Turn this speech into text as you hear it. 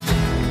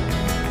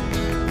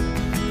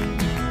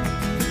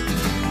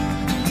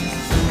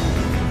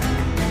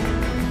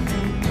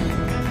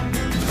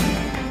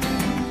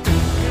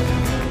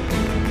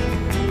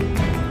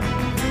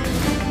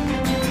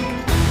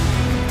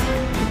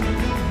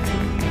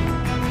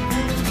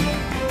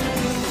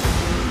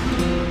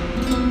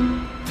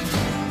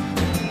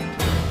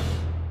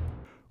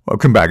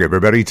Welcome back,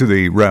 everybody, to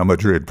the Real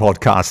Madrid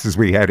podcast as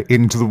we head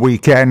into the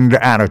weekend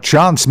and a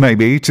chance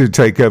maybe to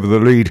take over the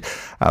lead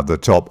at the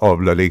top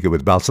of La Liga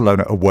with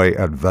Barcelona away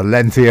at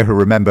Valencia, who,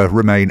 remember,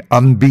 remain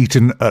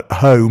unbeaten at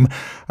home.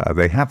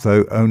 They have,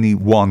 though, only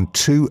won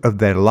 2 of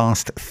their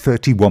last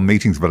 31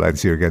 meetings,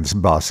 Valencia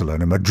against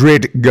Barcelona.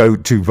 Madrid go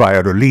to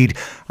Valladolid,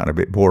 and a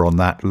bit more on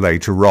that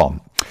later on.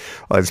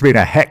 Well, it's been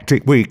a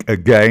hectic week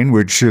again,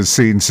 which has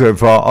seen so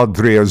far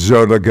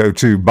Odriozola go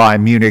to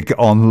Bayern Munich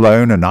on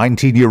loan. A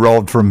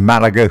 19-year-old from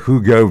Malaga,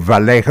 Hugo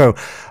Vallejo,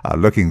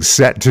 looking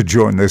set to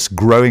join this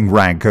growing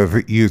rank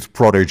of youth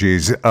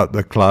prodigies at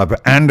the club.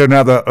 And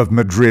another of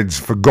Madrid's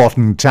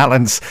forgotten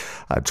talents,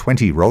 a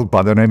 20-year-old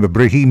by the name of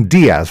Brahim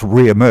Diaz,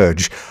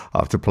 re-emerge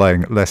after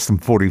playing less than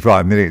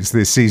 45 minutes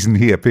this season.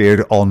 He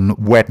appeared on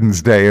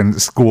Wednesday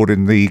and scored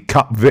in the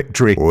cup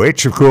victory,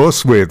 which, of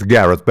course, with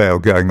Gareth Bale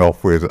going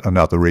off with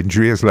another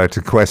injury, has led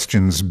to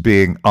questions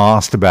being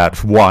asked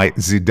about why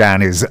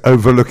Zidane is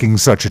overlooking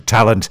such a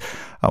talent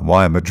and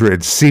why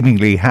Madrid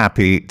seemingly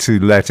happy to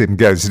let him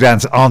go.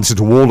 Zidane's answer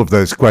to all of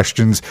those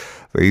questions: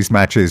 these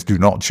matches do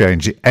not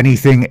change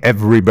anything.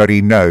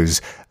 Everybody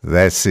knows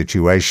their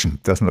situation.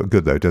 Doesn't look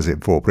good, though, does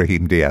it, for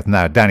Brahim Diaz?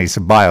 Now, Dani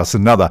Ceballos,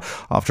 another,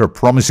 after a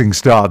promising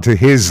start to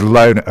his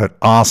loan at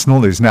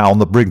Arsenal, is now on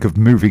the brink of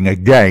moving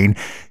again.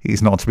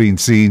 He's not been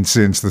seen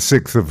since the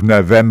 6th of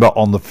November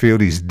on the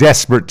field. He's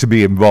desperate to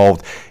be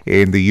involved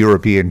in the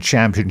European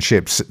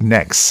Championships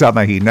next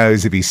summer. He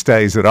knows if he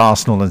stays at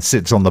Arsenal and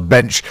sits on the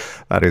bench,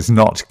 that is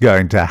not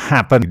going to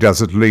happen. He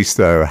does at least,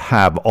 though,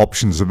 have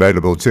options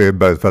available to him.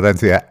 Both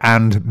Valencia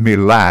and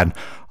Milan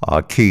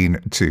are keen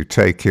to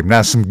take him.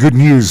 Now, some good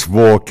news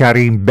for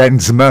Karim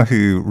Benzema,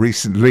 who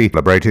recently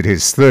celebrated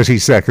his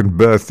 32nd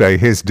birthday.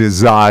 His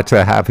desire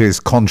to have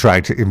his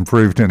contract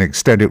improved and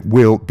extended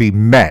will be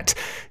met.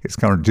 His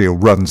current deal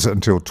runs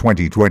until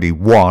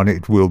 2021.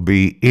 It will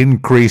be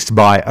increased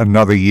by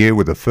another year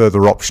with a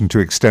further option to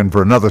extend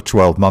for another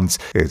 12 months.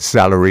 His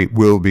salary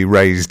will be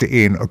raised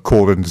in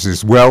accordance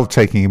as well,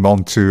 taking him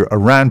on to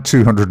around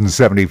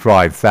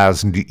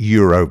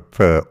 €275,000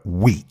 per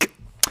week.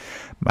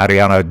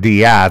 Mariano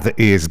Diaz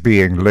is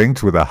being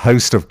linked with a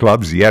host of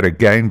clubs yet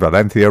again.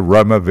 Valencia,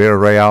 Roma,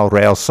 Villarreal,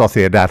 Real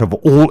Sociedad have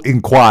all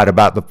inquired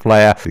about the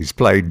player. He's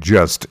played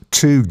just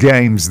 2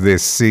 games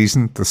this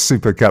season, the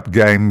Super Cup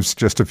games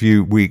just a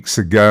few weeks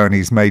ago, and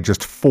he's made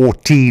just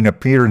 14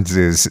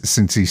 appearances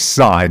since he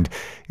signed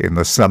in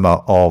the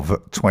summer of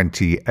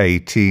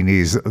 2018.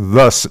 He's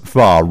thus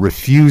far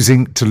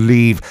refusing to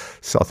leave.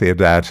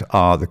 Sociedad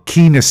are the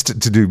keenest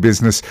to do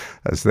business,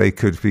 as they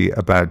could be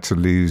about to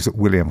lose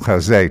William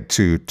Jose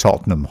to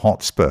Tottenham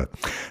Hotspur.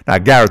 Now,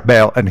 Gareth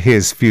Bale and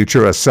his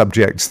future are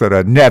subjects that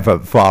are never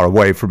far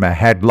away from a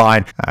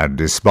headline, and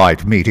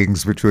despite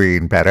meetings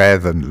between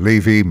Perez and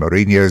Levy,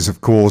 Mourinho's,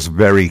 of course,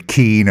 very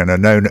keen and a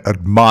known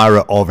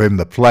admirer of him.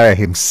 The player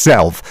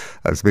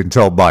himself has been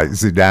told by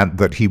Zidane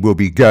that he will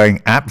be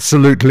going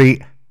absolutely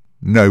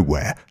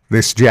nowhere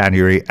this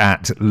January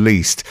at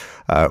least,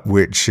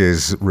 which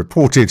is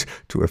reported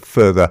to have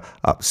further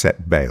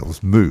upset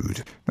Bale's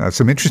mood. Now,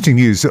 some interesting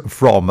news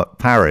from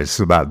Paris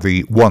about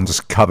the once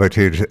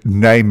coveted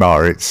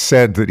Neymar. It's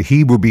said that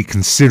he will be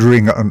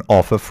considering an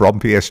offer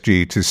from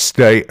PSG to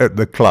stay at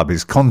the club.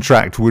 His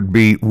contract would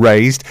be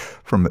raised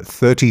from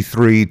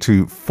 33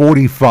 to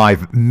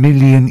 45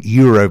 million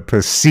euro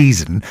per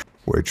season,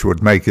 which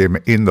would make him,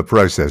 in the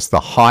process, the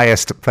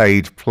highest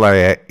paid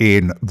player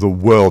in the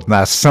world.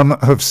 Now, some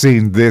have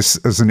seen this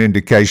as an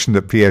indication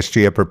that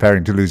PSG are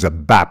preparing to lose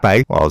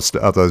Mbappe, whilst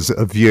others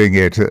are viewing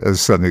it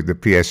as something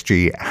that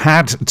PSG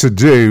had to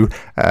do,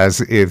 as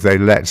if they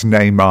let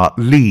Neymar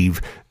leave,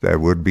 there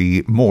would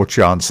be more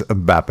chance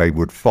Mbappe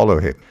would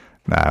follow him.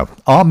 Now,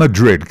 are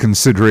Madrid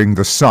considering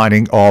the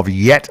signing of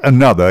yet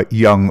another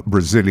young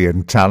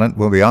Brazilian talent?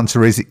 Well, the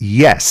answer is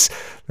yes.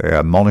 They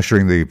are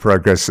monitoring the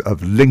progress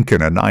of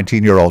Lincoln, a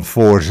 19-year-old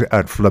forward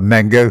at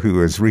Flamengo, who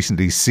was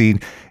recently seen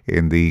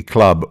in the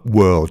Club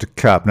World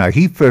Cup. Now,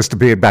 he first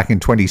appeared back in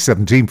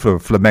 2017 for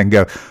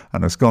Flamengo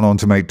and has gone on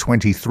to make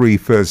 23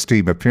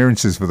 first-team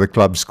appearances for the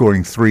club,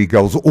 scoring 3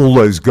 goals. All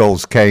those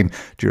goals came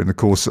during the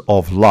course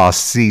of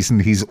last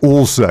season. He's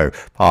also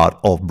part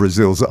of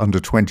Brazil's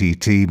under-20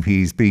 team.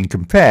 He's being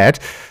compared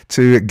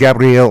to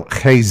Gabriel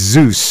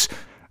Jesus.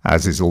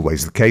 As is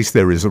always the case,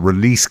 there is a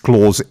release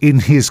clause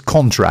in his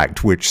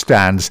contract which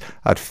stands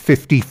at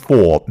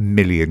 €54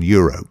 million.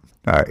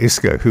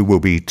 Isco, who will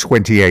be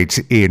 28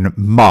 in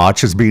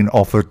March, has been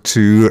offered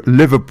to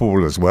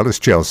Liverpool as well as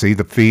Chelsea,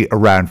 the fee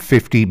around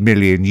 €50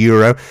 million.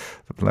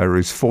 The player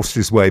who's forced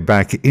his way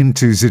back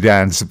into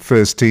Zidane's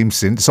first team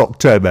since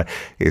October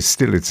is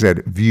still, it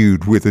said,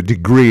 viewed with a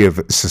degree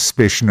of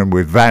suspicion, and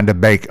with Van der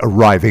Beek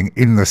arriving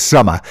in the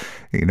summer,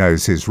 he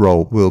knows his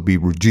role will be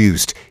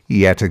reduced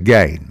yet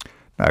again.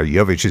 Now,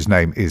 Jovic's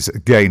name is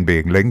again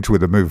being linked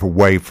with a move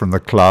away from the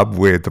club,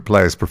 with the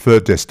player's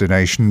preferred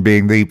destination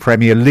being the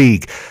Premier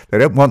League. They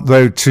don't want,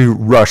 though, to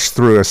rush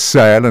through a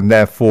sale and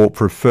therefore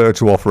prefer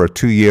to offer a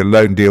 2-year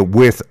loan deal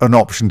with an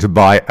option to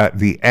buy at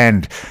the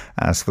end.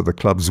 As for the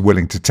clubs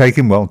willing to take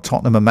him, well,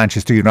 Tottenham and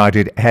Manchester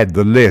United head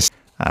the list.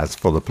 As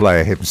for the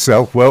player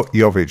himself, well,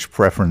 Jovic's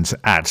preference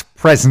at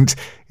present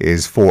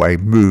is for a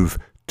move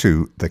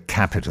to the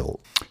capital.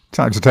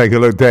 Time to take a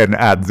look then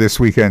at this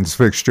weekend's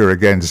fixture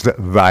against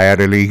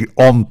Valladolid.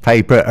 On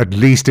paper, at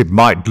least it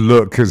might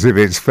look as if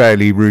it's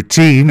fairly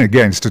routine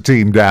against a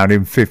team down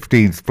in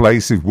 15th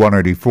place who've won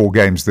only 4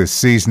 games this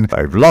season.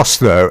 They've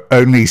lost, though,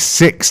 only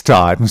 6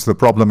 times. The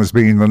problem has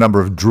been the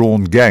number of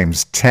drawn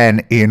games,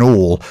 10 in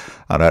all.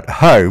 And at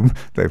home,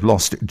 they've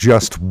lost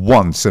just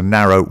once, a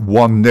narrow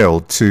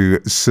 1-0 to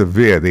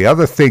Sevilla. The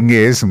other thing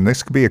is, and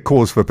this could be a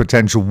cause for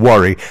potential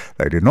worry,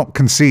 they did not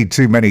concede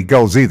too many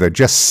goals either.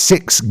 Just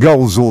 6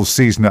 goals all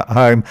season at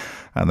home,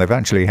 and they've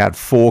actually had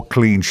 4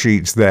 clean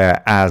sheets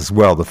there as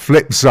well. The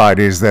flip side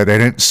is that they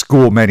didn't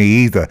score many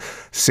either,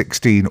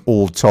 16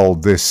 all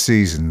told this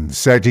season.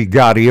 Sergi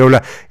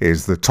Guardiola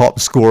is the top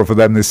scorer for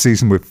them this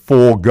season with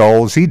 4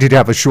 goals. He did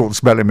have a short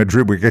spell in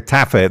Madrid with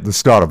Getafe at the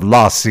start of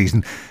last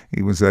season.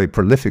 He was a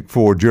prolific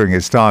forward during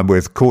his time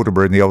with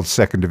Cordoba in the old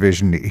second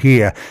division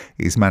here.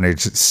 He's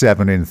managed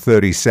 7 in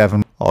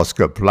 37.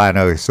 Oscar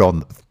Plano is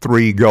on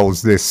 3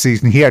 goals this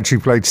season. He actually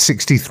played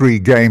 63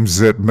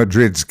 games at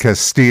Madrid's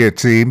Castilla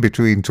team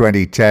between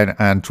 2010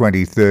 and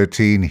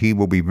 2013. He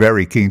will be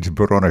very keen to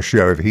put on a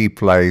show if he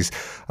plays.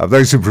 Of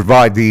those who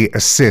provide the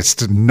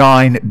assist,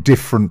 9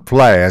 different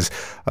players,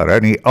 and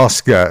only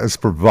Oscar has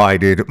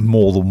provided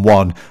more than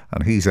 1,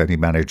 and he's only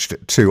managed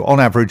 2. On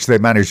average, they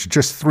manage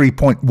just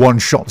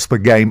 3.1 shots per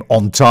game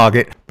on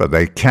target, but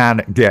they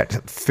can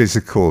get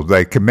physical.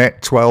 They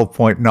commit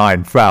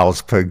 12.9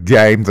 fouls per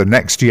game. The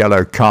next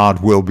yellow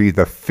card will be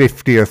the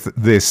 50th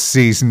this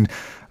season.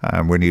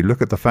 And when you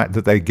look at the fact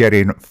that they get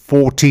in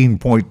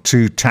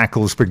 14.2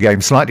 tackles per game,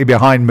 slightly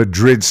behind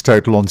Madrid's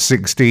total on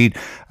 16,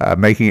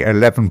 making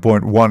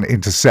 11.1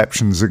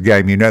 interceptions a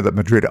game, you know that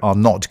Madrid are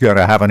not going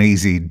to have an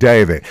easy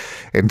day of it.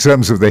 In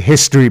terms of the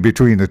history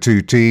between the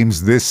two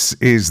teams, this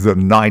is the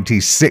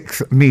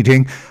 96th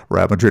meeting.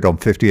 Real Madrid on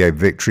 58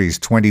 victories,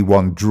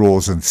 21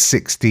 draws and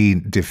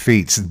 16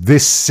 defeats.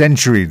 This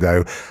century,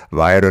 though,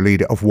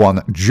 Valladolid have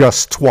won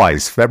just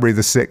twice. February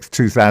the 6th,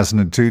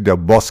 2002, Del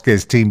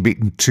Bosque's team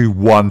beaten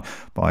 2-1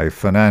 by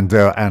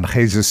Fernando and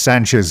Jesus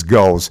Sanchez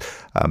goals.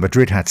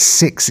 Madrid had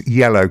 6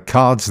 yellow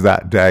cards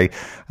that day,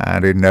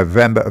 and in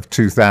November of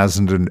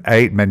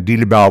 2008,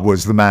 Mendilibar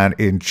was the man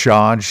in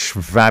charge.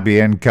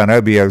 Fabian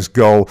Canobio's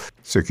goal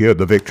secured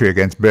the victory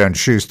against Bernd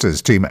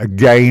Schuster's team.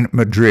 Again,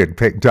 Madrid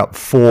picked up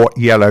 4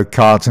 yellow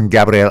cards, and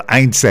Gabriel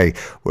Heinze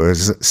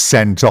was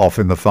sent off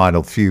in the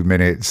final few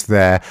minutes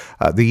there.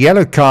 The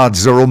yellow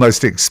cards are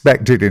almost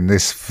expected in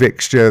this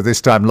fixture.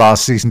 This time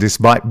last season,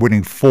 despite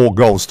winning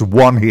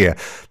 4-1 here,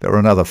 there were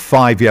another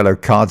 5 yellow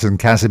cards, and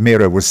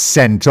Casemiro was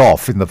sent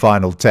off in the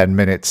final 10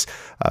 minutes.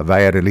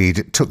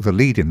 Valladolid took the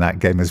lead in that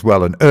game as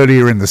well, and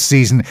earlier in the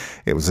season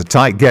it was a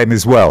tight game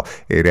as well.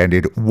 It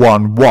ended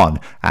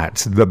 1-1 at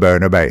the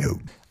Bernabeu.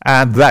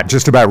 And that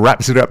just about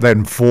wraps it up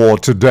then for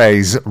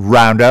today's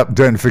roundup.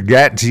 Don't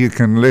forget, you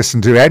can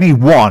listen to any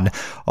one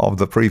of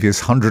the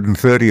previous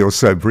 130 or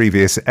so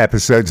previous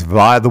episodes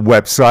via the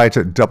website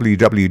at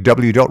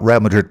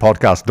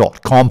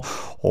www.realmadridpodcast.com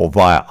or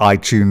via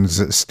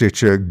iTunes,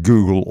 Stitcher,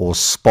 Google or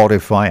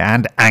Spotify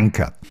and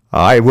Anchor.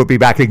 I will be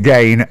back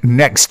again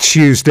next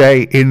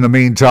Tuesday. In the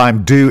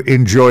meantime, do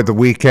enjoy the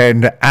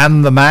weekend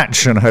and the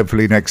match, and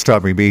hopefully next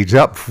time we meet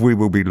up, we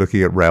will be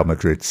looking at Real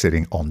Madrid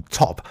sitting on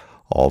top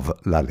of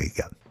La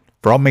Liga.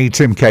 From me,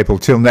 Tim Capel,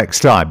 till next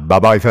time,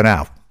 bye-bye for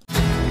now.